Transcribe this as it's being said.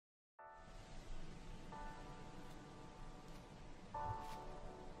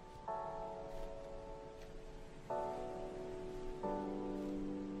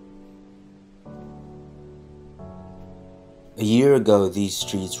A year ago, these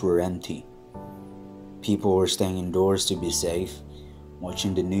streets were empty. People were staying indoors to be safe,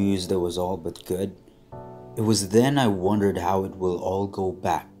 watching the news that was all but good. It was then I wondered how it will all go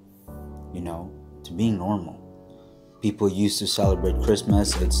back, to being normal. People used to celebrate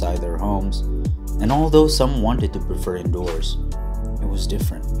Christmas outside their homes, and although some wanted to prefer indoors, it was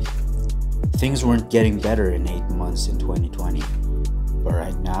different. Things weren't getting better in 8 months in 2020, but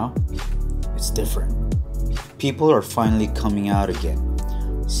right now, it's different. People are finally coming out again,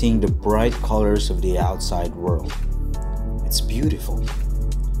 seeing the bright colors of the outside world. It's beautiful.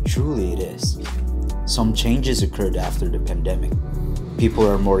 Truly it is. Some changes occurred after the pandemic. People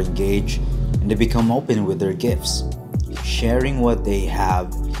are more engaged and they become open with their gifts, sharing what they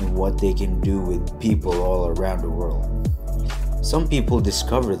have and what they can do with people all around the world. Some people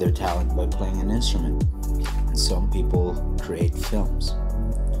discover their talent by playing an instrument, and some people create films.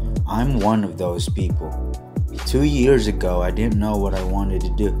 I'm one of those people. 2 years ago, I didn't know what I wanted to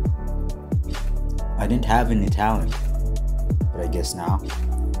do. I didn't have any talent, but I guess now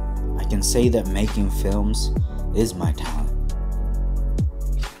I can say that making films is my talent.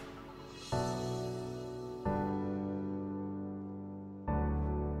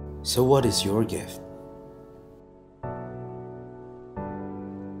 So what is your gift?